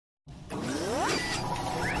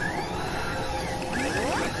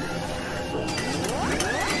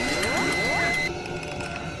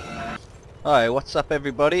Hi, what's up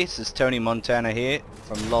everybody? This is Tony Montana here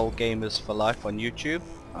from LOL Gamers for Life on YouTube.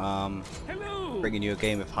 Bringing you a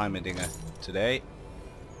game of Heimerdinger today.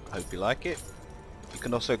 I hope you like it. You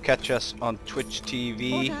can also catch us on Twitch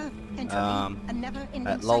TV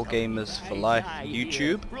at LOL Gamers for Life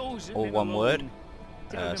YouTube, all one word.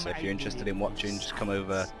 So if you're interested in watching, just come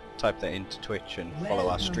over, type that into Twitch and follow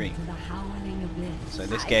our stream. So in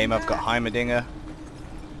this game I've got Heimerdinger,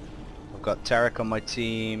 I've got Tarek on my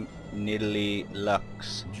team, Nidalee,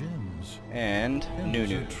 Lux, and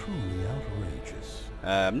Nunu.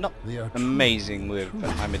 Not amazing with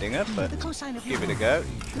Heimerdinger, but give it a go.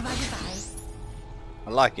 I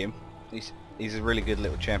like him. He's a really good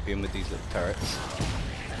little champion with these little turrets.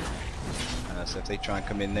 So if they try and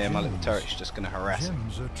come in there, my little turret's just going to harass him.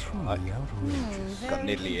 Like, got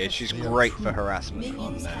Nidalee here. She's great for harassment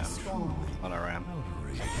on ARAM.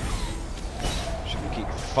 She can keep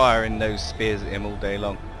firing those spears at him all day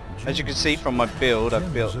long. As you can see from my build,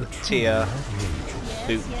 I've built the tier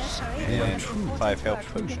boots and 5 health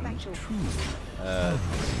potions.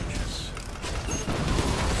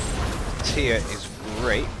 Tier is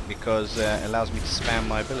great because it allows me to spam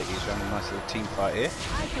my abilities. We're having a nice little team fight here.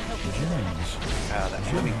 That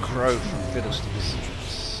enemy crow from Fiddlesticks is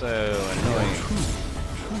so annoying.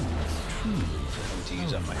 I need to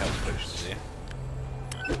use up my health potions here.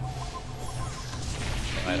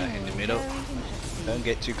 Right in the middle. Don't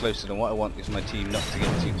get too close to them. What I want is my team not to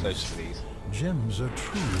get too close to these. Gems are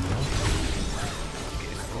truly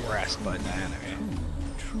getting harassed by Diana here.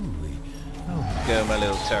 Go my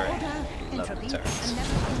little turret. Love the turrets.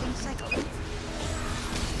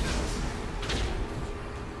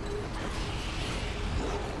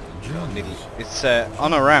 It's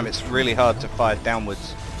on ARAM. It's really hard to fire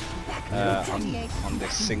downwards on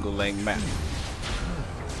this single lane map,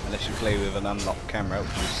 unless you play with an unlocked camera,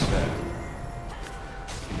 which is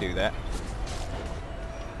you can do that.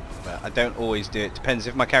 But I don't always do it. Depends.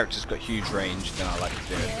 If my character's got huge range, then I like to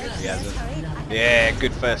do it. But if he hasn't, yeah,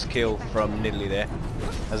 good first kill from Nidalee there.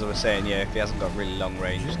 As I was saying, yeah, if he hasn't got really long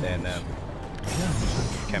range, then it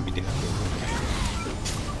can be difficult.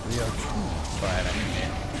 Fire that in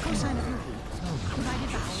there.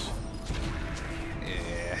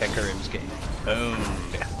 Yeah, Heimerdir's getting boom.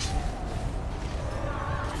 There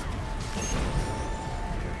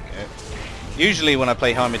we go. Usually when I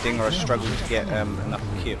play Heimerdinger I struggle to get enough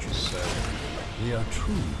kills, so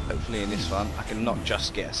hopefully in this one I can not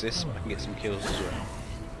just get assists, but I can get some kills as well.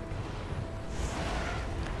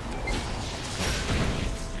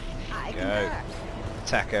 Go.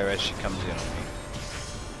 Attack her as she comes in on me.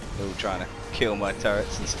 They're all trying to kill my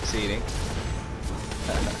turrets and succeeding.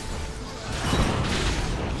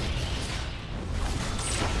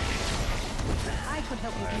 I could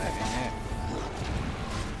help you do that.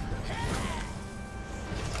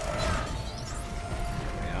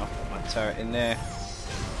 Turret in there.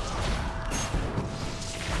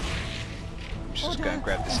 Just go and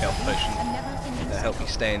grab this health potion. That'll help me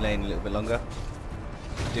stay in lane a little bit longer.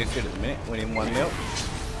 Doing good at the minute, winning 1-0.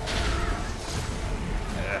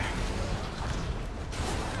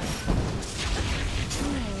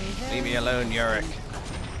 Leave me alone, Yorick.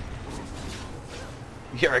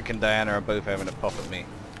 Yorick and Diana are both having a pop at me.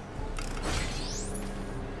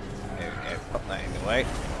 There we go, pop that in the way.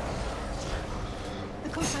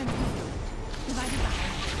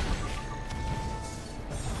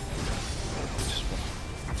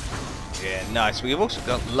 Yeah, nice. We've also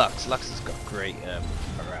got Lux. Lux has got great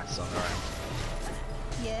harass on ARAM.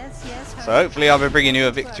 Yes, yes. So hopefully I'll be bringing you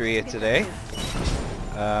a victory here today. If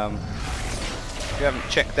you haven't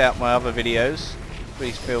checked out my other videos,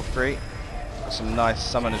 please feel free. Got some nice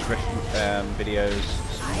Summoner's Rift videos.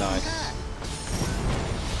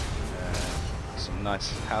 Some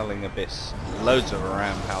nice Howling Abyss. Loads of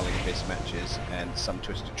ARAM Howling Abyss matches and some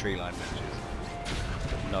Twisted Treeline matches.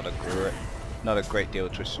 Not a great deal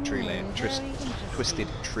of Twisted Treeline. Twisted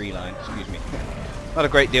Treeline, excuse me. Not a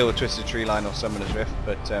great deal of Twisted Treeline or Summoner's Rift,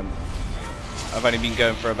 but I've only been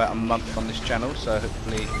going for about a month on this channel, so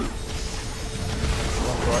hopefully the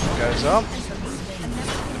longer it goes on,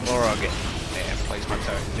 the more I'll get. Yeah, place my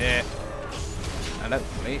turret there, and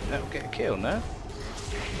hopefully that'll get a kill. No,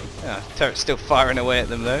 yeah, turret's still firing away at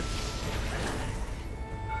them though.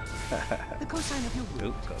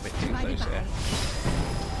 Ooh, got a bit too close there.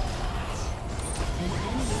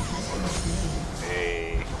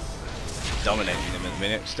 Hey, dominating them at the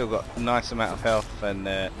minute. Still got a nice amount of health and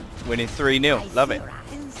winning 3-0. Love it.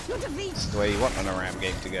 That's the way you want an ARAM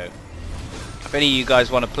game to go. If any of you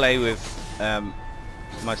guys want to play with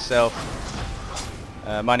myself,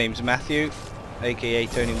 my name's Matthew. aka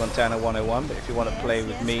Tony Montana 101, but if you want to play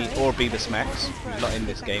with me or Beavis Max, who's not in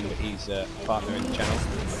this game but he's a partner in the channel,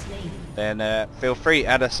 then feel free,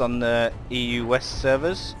 add us on the EU West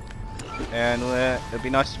servers, and it'll be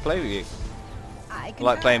nice to play with you. I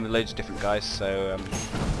like playing with loads of different guys, so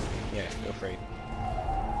yeah, feel free.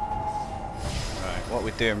 Alright, what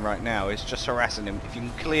we're doing right now is just harassing him. If you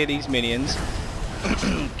can clear these minions,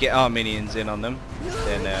 get our minions in on them,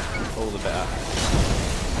 then all the better.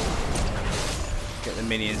 Get the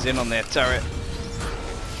minions in on their turret,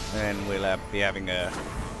 and we'll be having a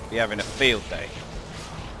field day.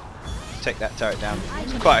 Take that turret down.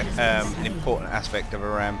 It's quite an important aspect of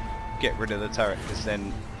ARAM. Get rid of the turret, because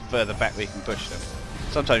then further back we can push them.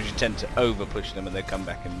 Sometimes you tend to over push them and they come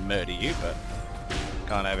back and murder you, but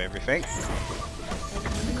can't have everything.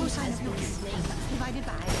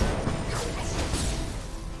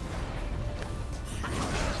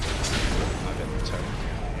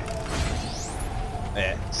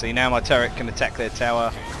 Yeah, see now my turret can attack their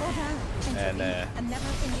tower, and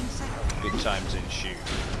good times ensue.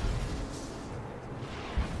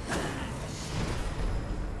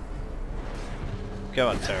 Come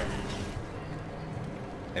on, turret.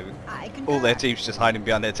 All their team's just hiding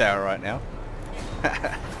behind their tower right now.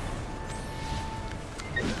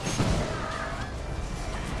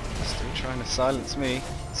 Still trying to silence me,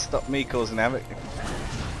 stop me causing havoc.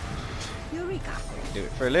 Do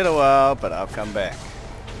it for a little while, but I'll come back.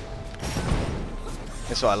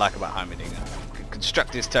 That's what I like about Heimerdinger. You can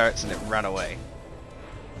construct his turrets and then run away.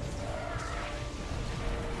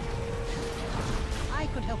 I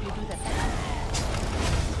could help you do that.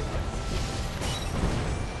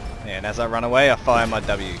 Yeah, and as I run away, I fire my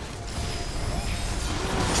W.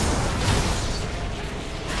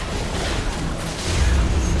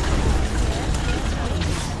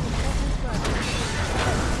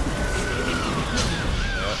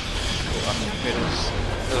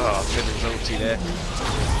 Oh, Fiddle's ulti there.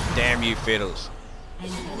 Damn you, Fiddles.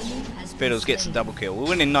 Fiddles gets a double kill. We're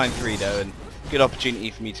winning 9-3 though, and good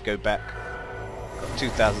opportunity for me to go back. Got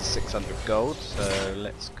 2,600 gold, so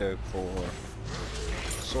let's go for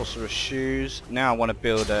Sorcerer's Shoes. Now I want to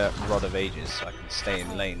build a Rod of Ages so I can stay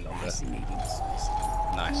in lane longer.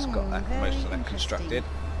 Nice, got that, most of that constructed.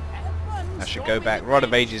 I should go back. Rod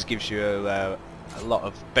of Ages gives you a lot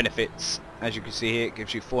of benefits. As you can see here, it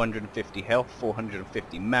gives you 450 health,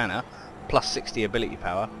 450 mana, plus 60 ability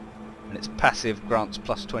power, and its passive grants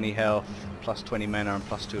plus 20 health, plus 20 mana, and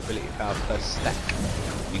plus 2 ability power per stack.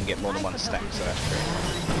 You can get more than one stack, so that's great.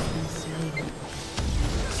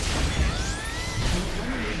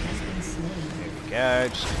 Here we go,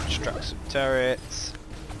 just construct some turrets.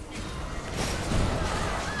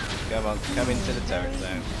 Come on, come into the turret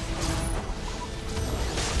zone.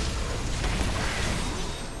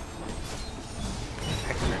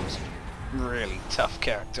 Really tough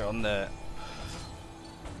character on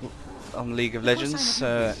League of Legends.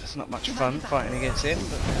 It's not much fun fighting against him,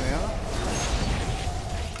 but there we are.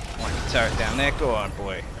 Like a turret down there. Go on,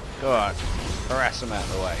 boy. Go on. Harass him out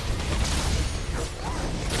of the way.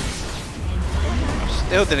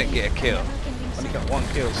 Still didn't get a kill. Only got one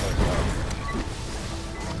kill so far.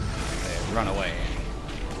 There, run away.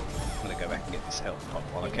 I'm gonna go back and get this health pop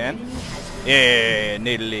while I can. Yeah,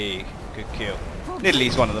 Nidalee. Good kill.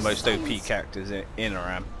 Nidalee's one of the most OP characters in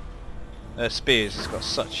ARAM. Her spears has got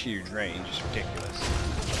such huge range, it's ridiculous.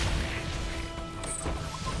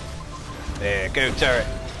 There, go turret.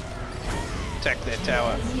 Attack their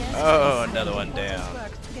tower. Oh, another one down.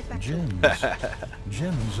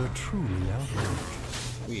 Gems are truly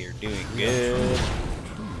outrageous. We are doing good.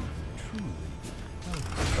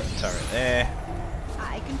 Put a turret there.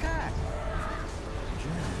 I concur.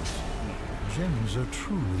 Gems are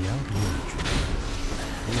truly outrageous.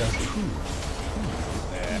 They are true.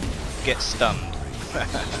 There. Get stunned.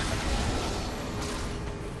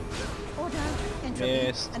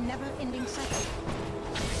 Missed. A never-ending cycle.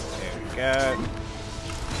 There we go.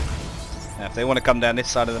 Now if they want to come down this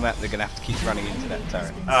side of the map, they're going to have to keep running into that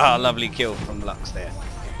turret. Ah, lovely kill from Lux there.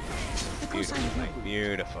 Beautiful, mate.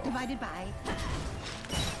 Beautiful. Come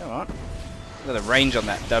on. Look at the range on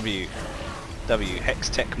that W. Hex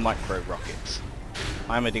Tech micro rockets.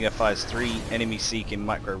 Heimerdinger fires 3 enemy-seeking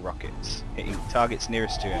micro rockets, hitting targets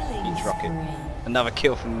nearest to him. Each rocket. Another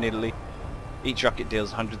kill from Nidalee. Each rocket deals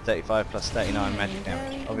 135 plus 39 magic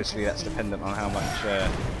damage. Obviously that's dependent on how much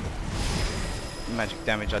magic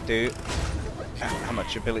damage I do, how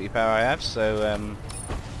much ability power I have. So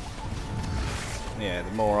yeah,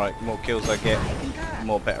 the more kills I get, the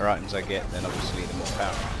more better items I get, then obviously the more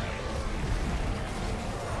power.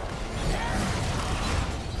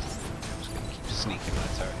 Sneaking my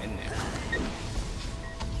turret in there.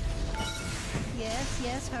 Yes,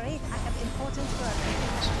 yes, hurry. I have important work.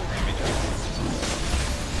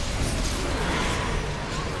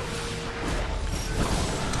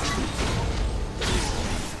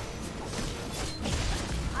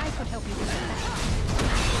 I could help you with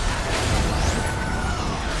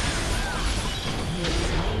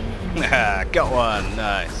that. Got one,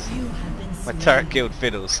 nice. My turret killed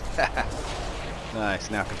Fiddles.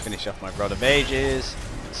 Nice, now I can finish off my Rod of Ages.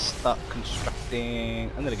 Start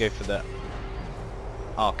constructing. I'm gonna go for the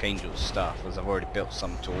Archangel stuff as I've already built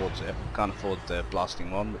some towards it. Can't afford the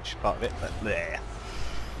blasting one, which is part of it, but there.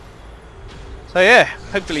 So yeah,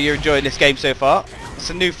 hopefully you're enjoying this game so far. It's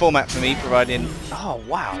a new format for me, providing... Oh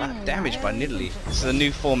wow, that damage by Nidalee. This is a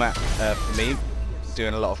new format for me,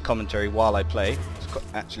 doing a lot of commentary while I play. It's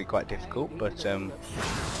actually quite difficult, but ooh,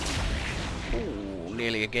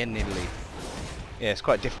 nearly again Nidalee. Yeah, it's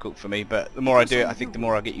quite difficult for me, but the more I do it, I think the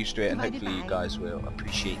more I get used to it, and hopefully you guys will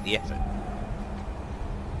appreciate the effort.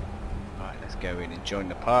 Alright, let's go in and join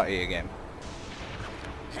the party again.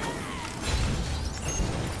 There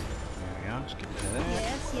we are, let's get rid of that.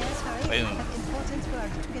 Yes, yes, hurry. Boom. I have important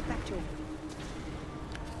work to get back to.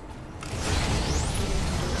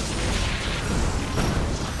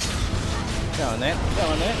 Go on then, go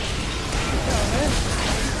on then. Go on then.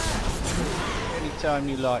 Anytime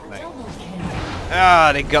you like, mate.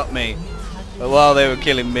 Ah, they got me. But while they were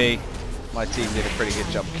killing me, my team did a pretty good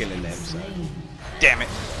job killing them, so... Damn it!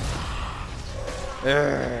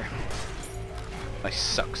 Urgh. I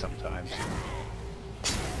suck sometimes.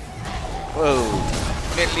 Whoa!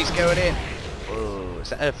 Nidalee's going in! Whoa, is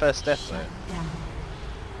that her first death though?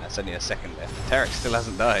 That's only her second death. Tarek still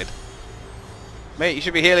hasn't died. Mate, you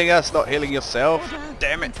should be healing us, not healing yourself.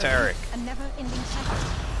 Damn it, Tarek! A never-ending cycle.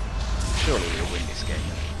 Surely we'll win this game.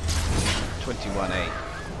 21-8.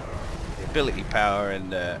 The ability power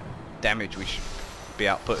and damage we should be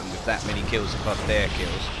outputting with that many kills above their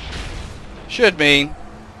kills should mean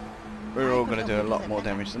we're all going to do a lot more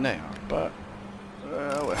damage than they are, but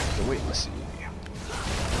we'll have to wait and see.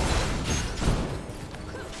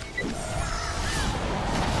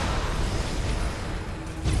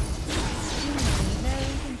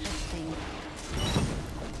 Very interesting.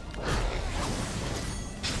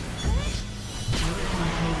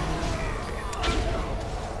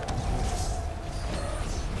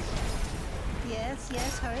 Yes,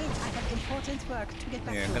 yes, hurry. I have important work to get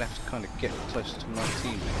back Yeah, to. I'm going to have to kind of get close to my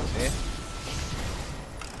teammates here.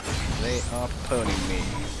 They are pwning me.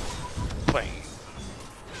 Bang!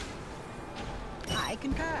 I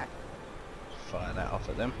concur. Fire that off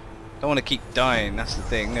at them. Don't want to keep dying, that's the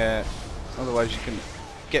thing. Otherwise you can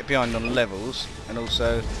get behind on levels and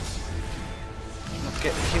also not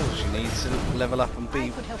get the kills you need to level up and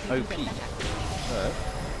be OP. So,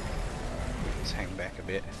 let's hang back a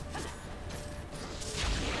bit.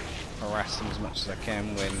 Harass them as much as I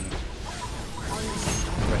can when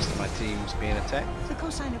the rest of my team's being attacked. The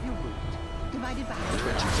cosine of your root divided by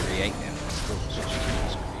 23-8 now. Still switching to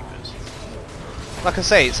some Reapers. Like I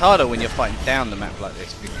say, it's harder when you're fighting down the map like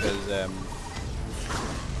this because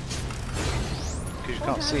you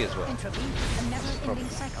can't see as well. Entropy, a never-ending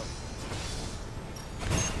cycle.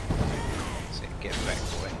 See, get back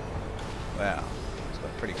away. Wow, it's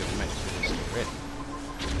got pretty good match for this already.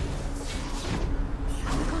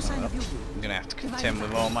 The cosine of your root. I'm gonna have to contend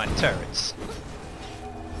with all my turrets.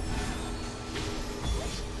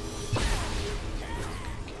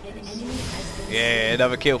 Yeah,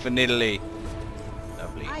 another kill for Nidalee.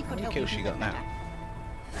 Lovely. How many kills she got now?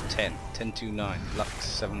 10. 10-2-9. Lux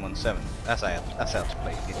 717. That's how to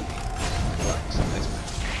play Nidalee. Lux in this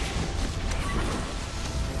match.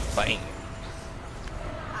 Bang!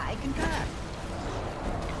 I concur.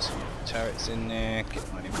 Get some turrets in there.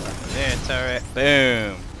 Get mine in front of there, turret.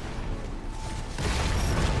 Boom!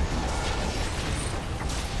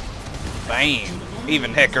 Bam!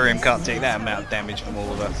 Even Hecarim can't take that amount of damage from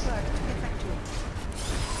all of us.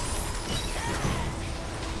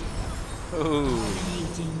 Ooh,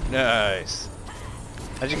 nice.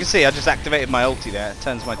 As you can see, I just activated my ulti there. It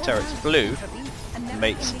turns my turrets blue and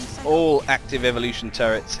makes all active evolution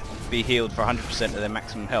turrets be healed for 100% of their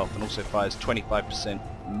maximum health, and also fires 25%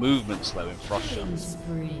 movement slow in frost shots.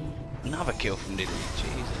 Another kill from Nidalee,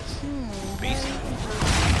 Jesus. Beast.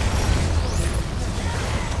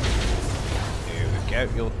 Here we go,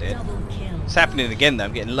 you're dead. It's happening again though,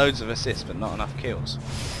 I'm getting loads of assists but not enough kills.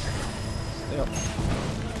 Still.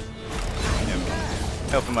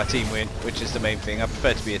 Helping my team win, which is the main thing. I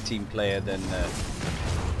prefer to be a team player than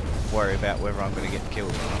worry about whether I'm going to get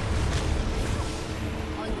killed or not.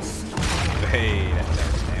 Hey, that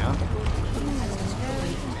turret's down.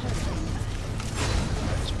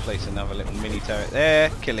 Let's place another little mini turret there,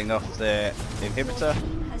 killing off the inhibitor.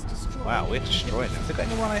 Wow, we're destroying them. Have they got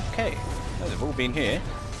anyone AFK? No, they've all been here.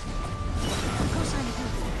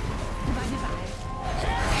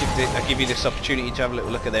 I give you this opportunity to have a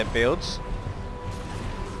little look at their builds.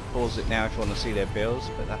 Pause it now if you want to see their builds,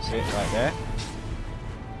 but that's it right there.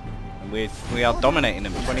 And we are dominating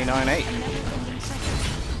them, 29-8.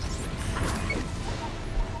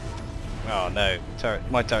 Oh no,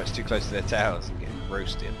 my turret's too close to their towers and getting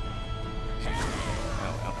roasted.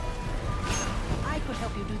 Oh well. I could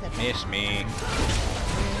help you do that. Miss me.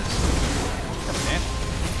 Come in.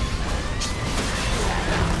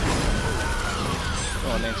 Go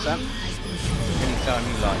on then, son. Anytime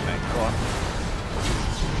you like, mate. Go on.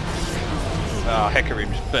 Oh,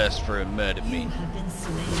 Heimerdinger just burst through and murdered me.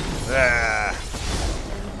 Ah.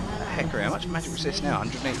 Heimerdinger, how much magic resist now?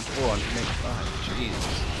 184, 185.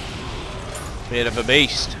 Jesus. Bit of a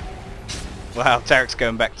beast. Wow, Tarek's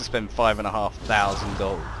going back to spend $5,500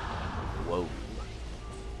 gold. Whoa.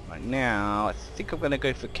 Right now, I think I'm going to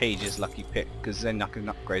go for Cage's lucky pick, because then I can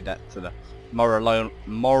upgrade that to the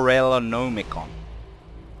Morellonomicon.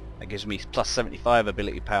 That gives me plus 75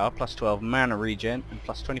 ability power, plus 12 mana regen, and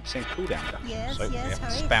plus 20% cooldown. Yes, so yes, I have to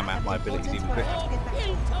hurry. spam out my abilities even quicker.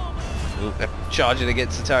 Ooh, they're charging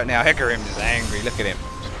against the turret now. Heimerdinger is angry. Look at him.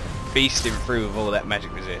 Beasting through with all that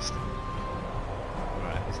magic resist.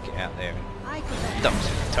 Right, let's get out there and dump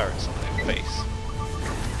some turrets on their face.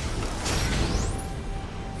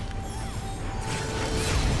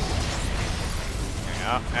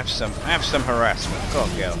 Yeah, have some harassment. Go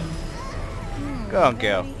on, girl. Go on,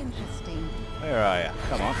 girl. Where are you?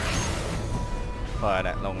 Come on. Fire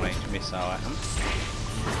that long-range missile at them.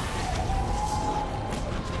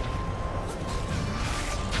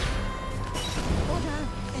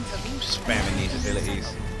 Spamming these abilities.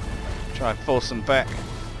 Try and force them back.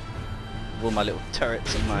 With all my little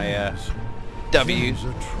turrets and my W.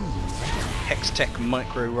 Hex-Tech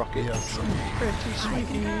micro rockets. Pretty sweet.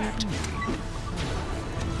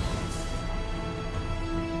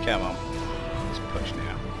 Come on. Let's push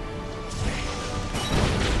now.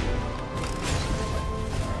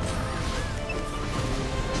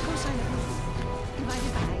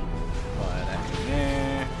 Fire that in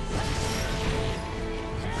there.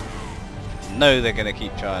 No, they're going to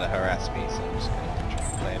keep trying to harass me, so I'm just going to try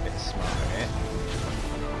and play a bit smarter here.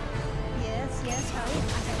 Yes, yes, hurry. I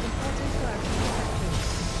have important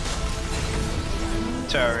work.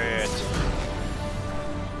 Turret!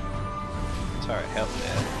 Turret, help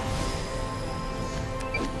there.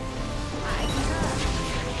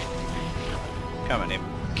 Come on in.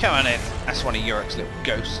 Come on in. That's one of Yorick's little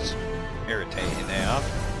ghosts. Irritating they are.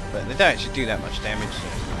 But they don't actually do that much damage. So.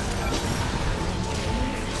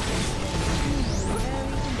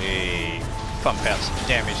 Hey, pump out some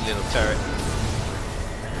damage, little turret.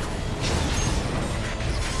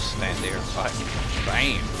 Stand there and fight.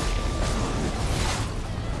 Bam!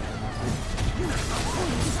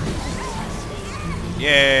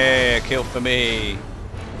 Yeah, kill for me.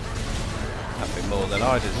 Nothing more than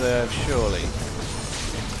I deserve, surely.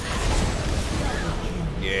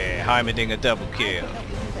 Yeah, Heimerdinger double kill.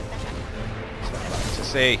 So I'd like to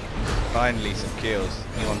see. Finally some kills.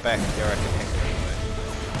 Anyone back? Yeah, I reckon.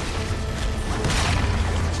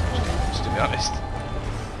 Just to be honest, I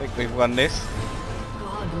think we've won this.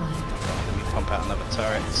 Let me pump out another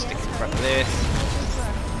turret and stick in front of this.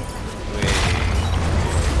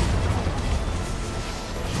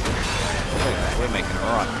 We're making a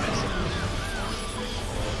right mess of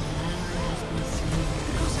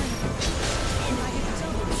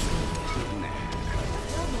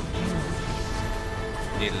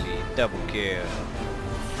it. Diddly, double kill.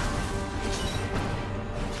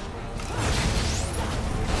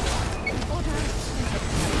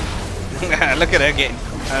 Look at her getting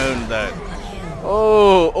owned though.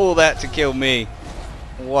 Oh, all that to kill me.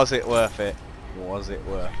 Was it worth it? Was it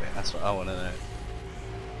worth it? That's what I want to know.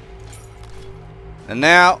 And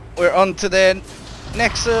now we're on to the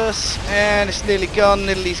Nexus, and it's nearly gone.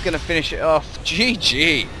 Nidalee going to finish it off.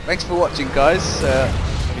 GG. Thanks for watching, guys.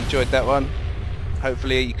 I've enjoyed that one.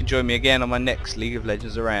 Hopefully you can join me again on my next League of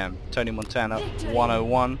Legends ARAM. Tony Montana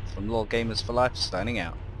 101 from LOL Gamers for Life signing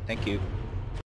out. Thank you.